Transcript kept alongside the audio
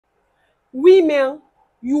women,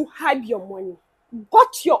 you have your money.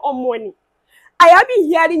 Got your own money. I have been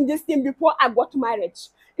hearing this thing before I got married.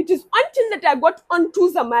 It is until that I got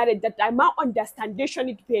onto the marriage that I might understand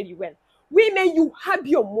it very well. Women, you have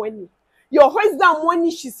your money. Your husband money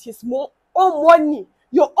is his own money.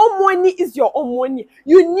 Your own money is your own money.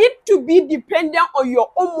 You need to be dependent on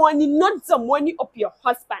your own money, not the money of your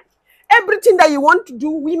husband. Everything that you want to do,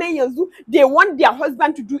 women, they want their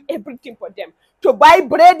husband to do everything for them. To buy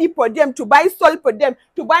bread for them, to buy salt for them,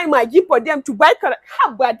 to buy maggi for them, to buy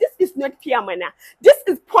but this is not fair, manner. This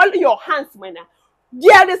is pull your hands, manner.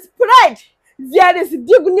 There is pride, there is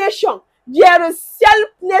dignity, there is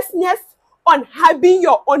selflessness on having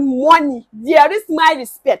your own money. There is my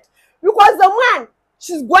respect. Because the man,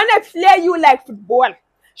 she's gonna play you like football.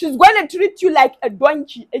 She's gonna treat you like a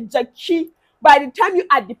donkey, a jockey. By the time you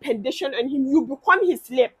are dependent on him, you become his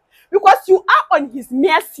slave. Because you are on his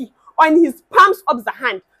mercy, on his palms of the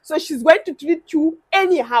hand. So she's going to treat you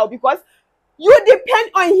anyhow because you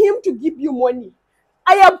depend on him to give you money.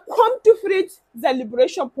 I have come to preach the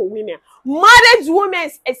liberation for women. Married women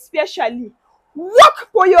especially. Work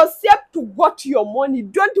for yourself to get your money.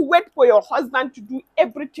 Don't wait for your husband to do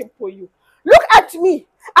everything for you. Look at me.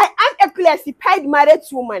 I am a classified married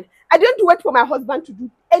woman. I don't wait for my husband to do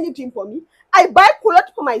anything for me. I buy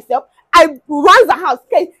clothes for myself. I run the house.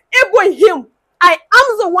 Okay, even him. I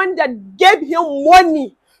am the one that gave him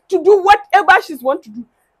money to do whatever she wants to do.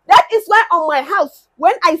 That is why on my house,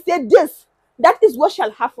 when I say this, that is what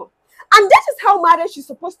shall happen. And that is how marriage is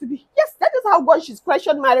supposed to be. Yes, that is how God she's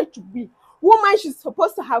questioned marriage to be. Woman, she's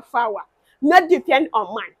supposed to have power, not depend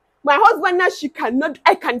on man. My husband now, she cannot,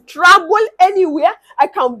 I can travel anywhere, I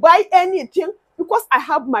can buy anything because I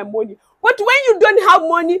have my money. But when you don't have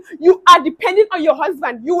money, you are depending on your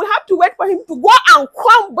husband. You will have to wait for him to go and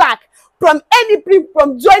come back from anything,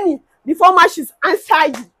 from journey, before much is answer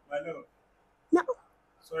you. I know. No.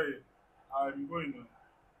 Sorry, I'm going on.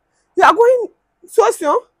 You are going so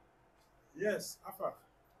soon? Yes, Afa.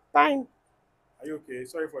 Fine. Are you okay?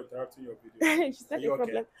 Sorry for interrupting your video. She said no okay?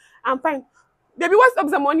 problem. I'm fine. Baby, what's up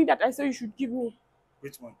the money that I said you should give me?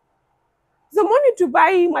 Which one? The money to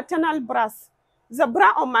buy maternal bras. The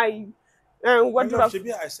bra on my wardrobe.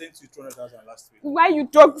 Maybe I sent you 200,000 last week. Why you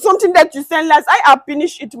talk something that you sent last? I have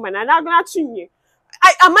finished it, man. And I'm gonna tune you.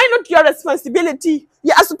 Am I not your responsibility?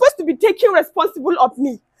 You are supposed to be taking responsible of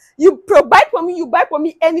me. You provide for me, you buy for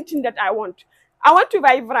me anything that I want. I want to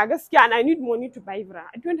buy Vra, and I need money to buy Vra.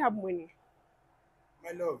 I don't have money.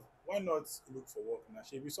 My love, why not look for work now?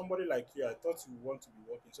 She be somebody like you. I thought you want to be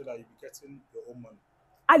working so that you be getting your own money.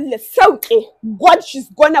 God, she's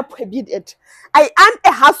gonna forbid it. I am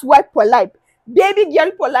a housewife for life, baby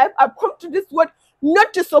girl for life. I've come to this world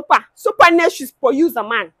not to suffer. Supperness is for you, the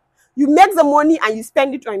man. You make the money and you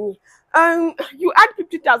spend it on me. You add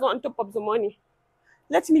 50,000 on top of the money.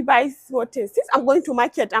 Let me buy what is. Since I'm going to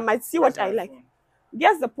market, I might see what I like.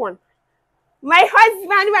 Guess the point. My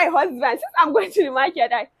husband. Since I'm going to the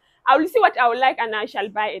market, I will see what I would like and I shall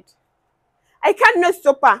buy it. I cannot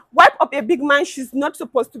suffer. Wife of a big man, she's not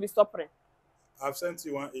supposed to be suffering. I've sent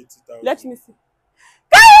you 180,000. Let me see.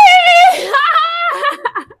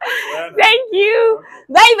 Thank you.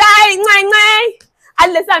 Okay. Bye.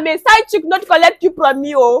 Unless I'm a side chick, not collect you from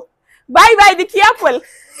me. Oh. Bye. Be careful.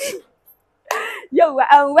 Yo,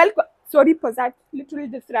 welcome. Sorry for that little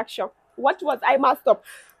distraction. What was I messed up?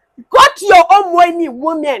 Got your own money,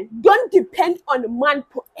 woman. Don't depend on a man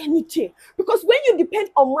for anything. Because when you depend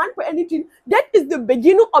on man for anything, that is the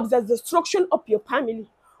beginning of the destruction of your family.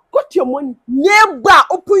 Got your money. Never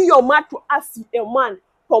open your mouth to ask a man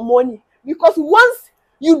for money. Because once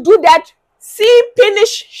you do that, see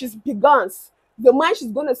finish, she's begun. The man,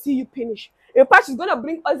 she's going to see you finish. In fact, she's going to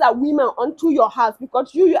bring other women onto your house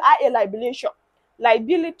because you are a liability.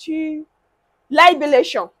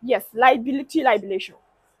 Yes, liability.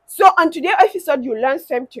 So on today's episode, you learn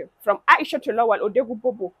something from Aisha to Lawal Odegu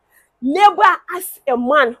Bobo. Never ask a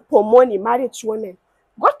man for money, married women.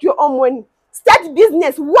 Got your own money. Start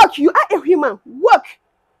business, work. You are a human. Work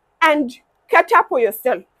and cater for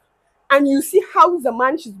yourself. And you see how the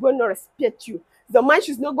man is going to respect you. The man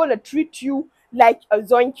is not going to treat you like a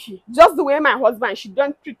zonky. Just the way my husband, she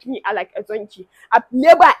don't treat me like a zonky. I've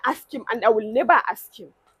never asked him and I will never ask him.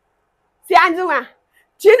 See, Angela,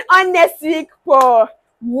 tune on next week for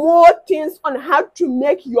more things on how to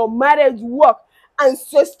make your marriage work and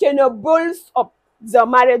sustainable of the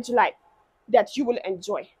marriage life that you will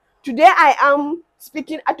enjoy. Today I am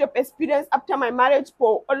speaking out of experience after my marriage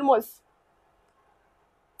for almost.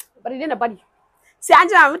 But then nobody. Say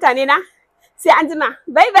Angela, say Angela,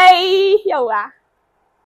 bye. Yawa.